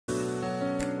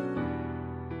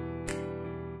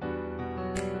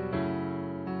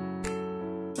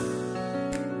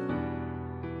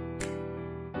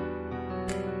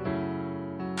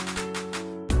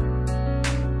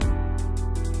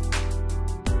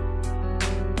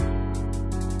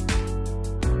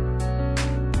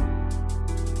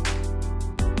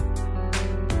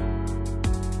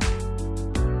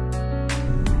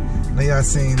y'all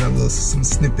seen some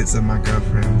snippets of my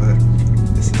girlfriend, but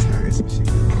this is hers.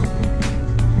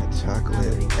 The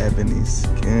chocolate ebony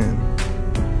skin,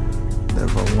 the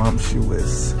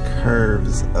voluptuous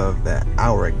curves of that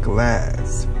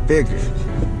hourglass figure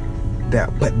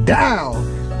that put down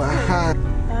behind.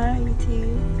 Hi,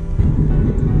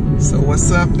 YouTube. So what's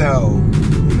up though?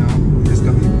 You know, we're just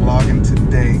gonna be vlogging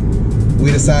today.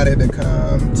 We decided to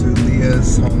come to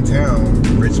Leah's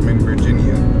hometown, Richmond,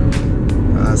 Virginia,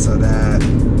 so that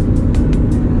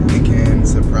we can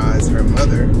surprise her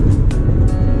mother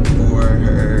for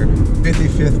her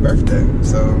 55th birthday.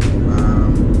 So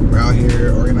we're out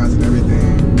here organizing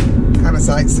everything, kind of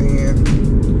sightseeing,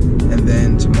 and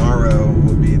then tomorrow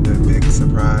will be the big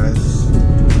surprise.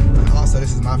 Also,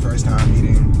 this is my first time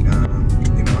meeting,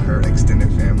 you know, her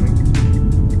extended family,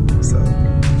 so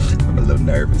I'm a little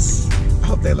nervous. I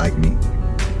hope they like me.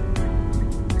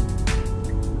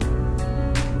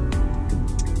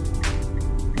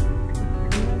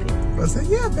 I said,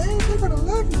 yeah, babe, they're gonna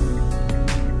love you.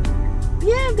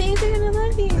 Yeah, babe, they're gonna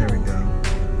love you. There we go.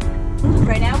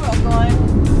 Right now we're going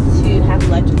to have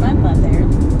lunch with my mother.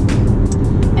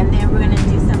 And then we're gonna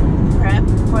do some prep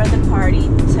for the party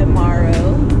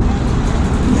tomorrow.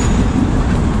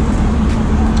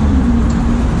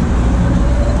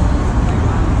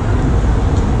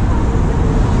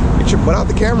 Get your butt out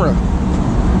the camera.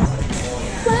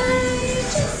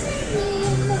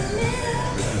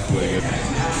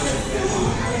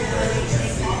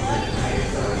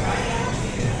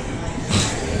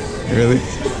 Really?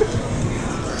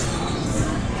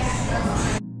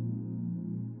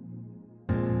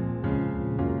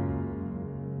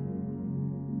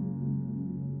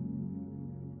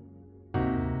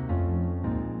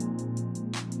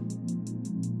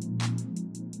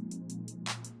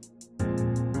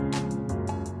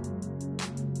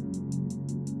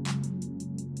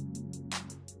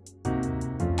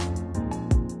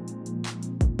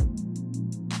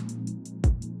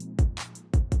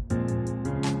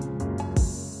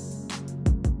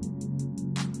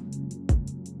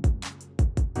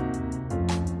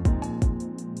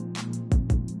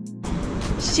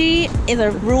 She is a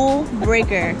rule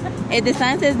breaker. If the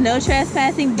sign says no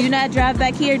trespassing, do not drive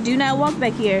back here, do not walk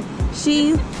back here,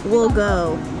 she will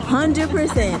go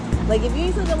 100%. Like if you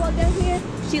ain't supposed to walk down here,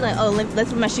 she like, oh,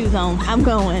 let's put my shoes on. I'm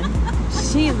going.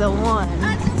 She's the one.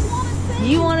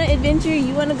 You want to adventure,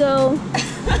 you want to go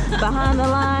behind the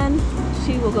line,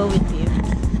 she will go with you.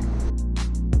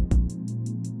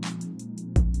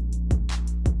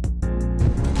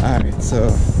 Alright,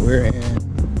 so we're in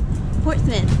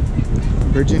Portsmouth,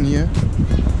 Virginia.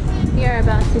 We are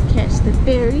about to catch the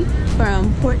ferry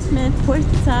from Portsmouth,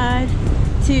 Portside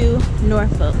to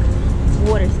Norfolk,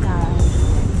 Waterside.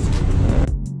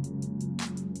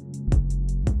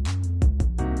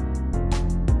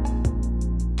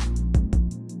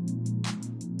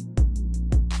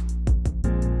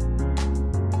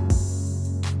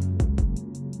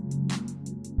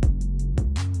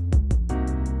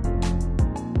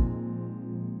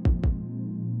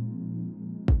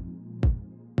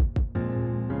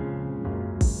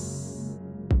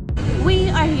 We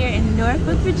are here in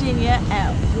Norfolk, Virginia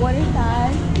at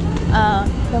Waterside,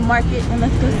 the market, and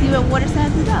let's go see what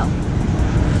Waterside's about.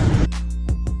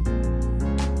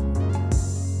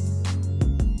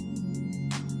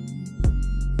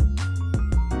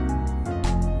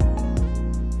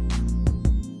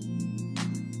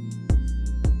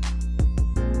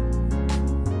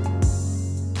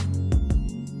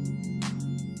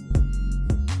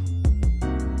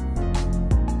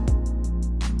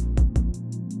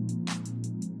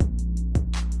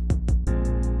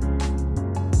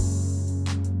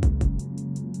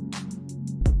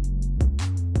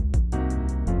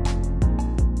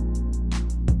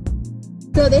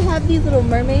 So they have these little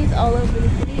mermaids all over the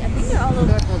city. I think they're all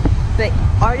over. The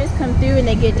artists come through and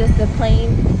they get just a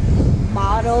plain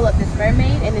model of this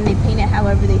mermaid, and then they paint it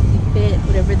however they see fit,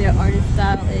 whatever their artist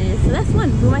style is. So that's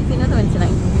one. We might see another one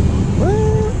tonight.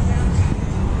 What?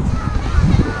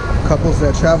 Couples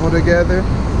that travel together.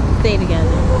 Stay together.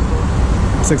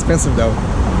 It's expensive though.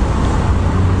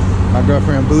 My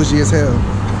girlfriend bougie as hell.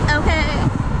 Okay.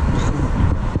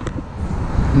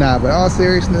 Nah, but all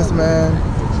seriousness, man.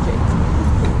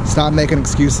 Stop making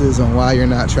excuses on why you're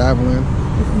not traveling.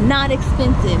 It's not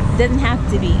expensive. Doesn't have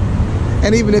to be.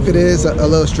 And even if it is a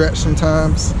little stretch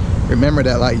sometimes, remember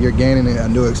that like you're gaining a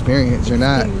new experience. You're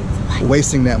not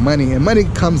wasting that money. And money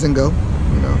comes and go.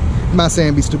 You know, I'm not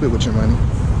saying be stupid with your money.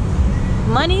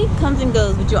 Money comes and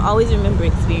goes, but you'll always remember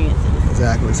experiences.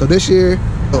 Exactly. So this year,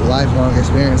 lifelong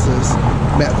experiences.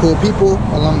 Met cool people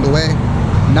along the way.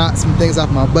 Knocked some things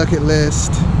off my bucket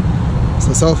list.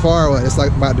 So far, what, it's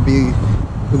like about to be,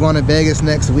 we're going to Vegas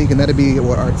next week, and that'll be,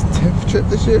 what, our 10th trip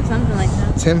this year? Something like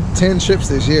that. 10 trips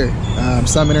this year.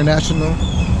 Some international,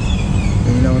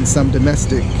 you know, and some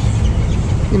domestic.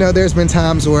 You know, there's been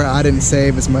times where I didn't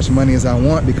save as much money as I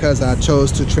want because I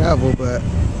chose to travel, but,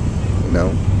 you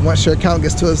know, once your account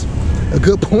gets to a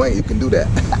good point, you can do that.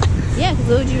 Yeah, because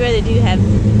what would you rather do? Have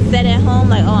sit at home,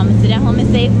 like, oh, I'm going to sit at home and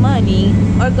save money,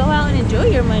 or go out and enjoy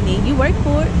your money? You work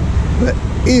for it. But,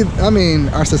 I mean,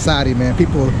 our society, man,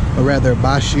 people would rather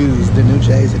buy shoes, the new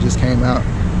J's that just came out.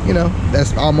 You know,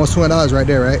 that's almost $20 right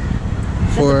there, right?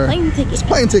 For a plane ticket. It's a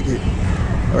plane ticket.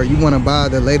 Or you want to buy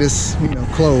the latest, you know,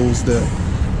 clothes, the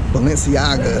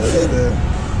Balenciagas,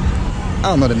 I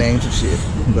don't know the names of shit,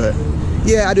 but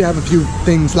yeah, I do have a few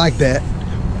things like that,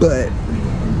 but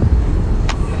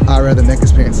I'd rather make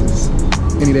experiences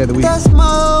any day of the week. That's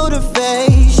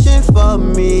motivation for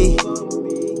me.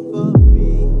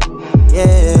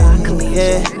 Yeah.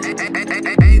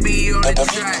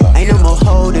 Ain't no more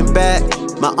holding back.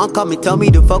 My uncle told me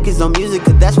to focus on music,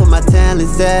 cause that's where my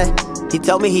talent's at. He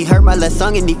told me he heard my last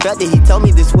song and he felt it. He told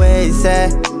me this way it's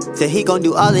at. Said he gon'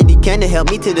 do all that he can to help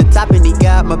me to the top, and he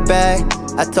got my back.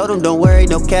 I told him don't worry,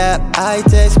 no cap. I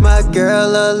text my girl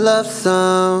a love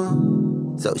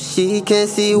song so she can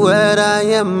see what I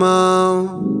am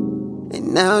on.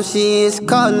 And now she is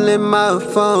calling my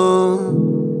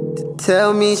phone to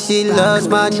tell me she loves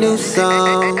my new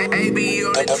song.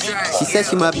 She said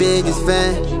she my biggest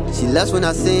fan. She loves when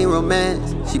I sing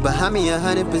romance. She behind me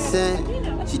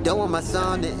 100%. She don't want my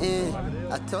song to end.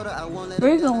 I told her I won't let her.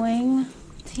 We're going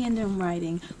tandem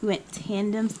riding. We went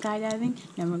tandem skydiving,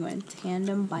 now we're going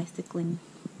tandem bicycling.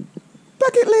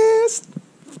 Bucket list!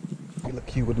 You look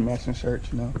cute with the matching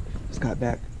shirt, you know. Just got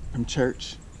back from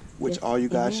church, which all you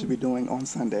guys should be doing on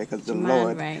Sunday, because the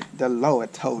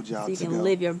Lord told y'all to go. So you can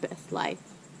live your best life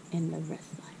in the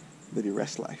rest life. Live your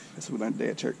rest life. That's what we learned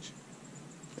today at church.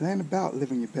 It ain't about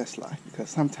living your best life, because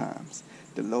sometimes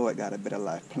the Lord got a better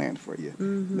life planned for you.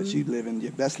 But you living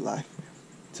your best life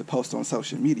to post on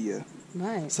social media,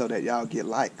 right? So that y'all get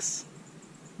likes.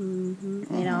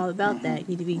 Ain't all about that. You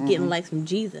need to be getting likes from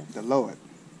Jesus, the Lord.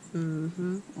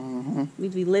 You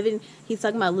need to be living. He's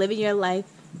talking about living your life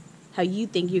how you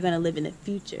think you're gonna live in the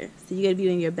future. So you gotta be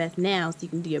doing your best now, so you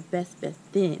can do your best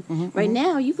then. Right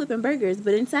now, you flipping burgers,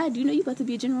 but inside, you know you about to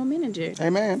be a general manager.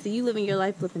 Amen. So you living your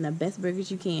life flipping the best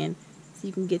burgers you can, so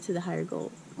you can get to the higher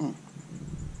goal. You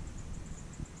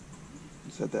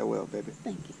said that well, baby.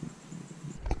 Thank you.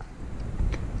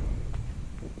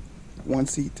 1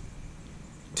 seat,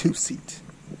 2 seat,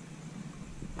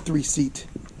 3 seat,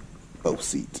 both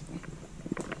seat.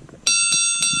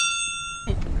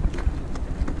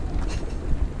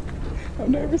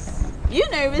 I'm nervous. You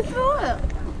nervous for what?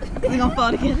 We gonna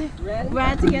fall together?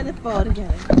 Ride together, fall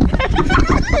together.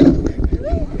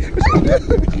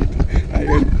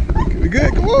 We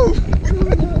good? Come on.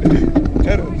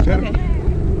 Pedal. Okay.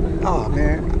 Oh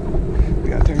man, we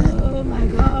gotta turn around. Oh my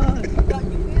God.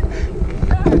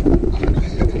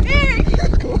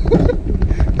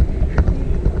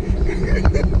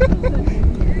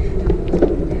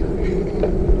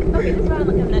 Okay, this ride,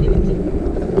 look, I'm not even kidding.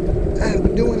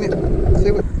 I'm doing it.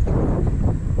 See what?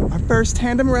 Our first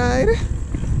tandem ride.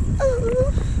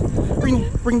 Oh.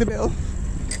 Ring the bell.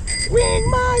 Ring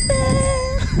my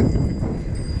bell.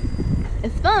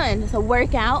 It's fun. It's a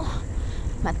workout.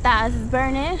 My thighs is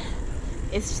burning.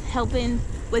 It's helping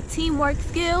with teamwork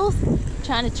skills.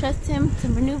 Trying to trust him to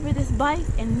maneuver this bike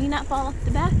and me not fall off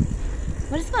the back.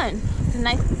 But it's fun. It's a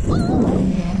nice,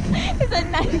 it's a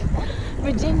nice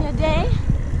Virginia day.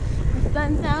 The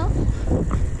sun's out,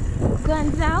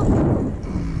 guns out.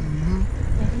 Having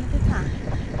a good time.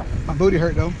 My booty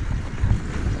hurt though. You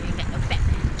ain't got no fat.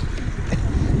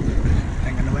 I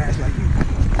ain't got no ass like you.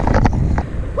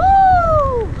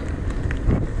 Woo!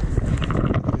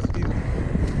 It's beautiful.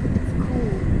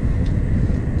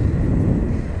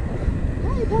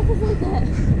 Why you pass us like that?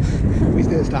 We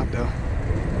still stopped though.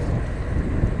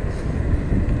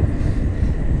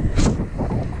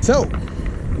 So,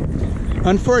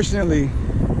 unfortunately,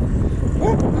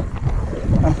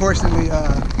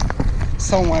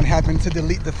 someone happened to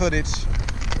delete the footage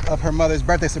of her mother's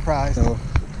birthday surprise. So,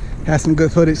 had some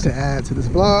good footage to add to this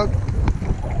vlog,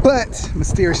 but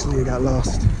mysteriously it got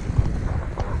lost.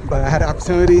 But I had the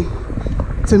opportunity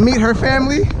to meet her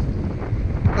family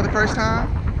for the first time.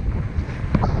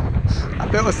 I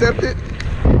felt accepted.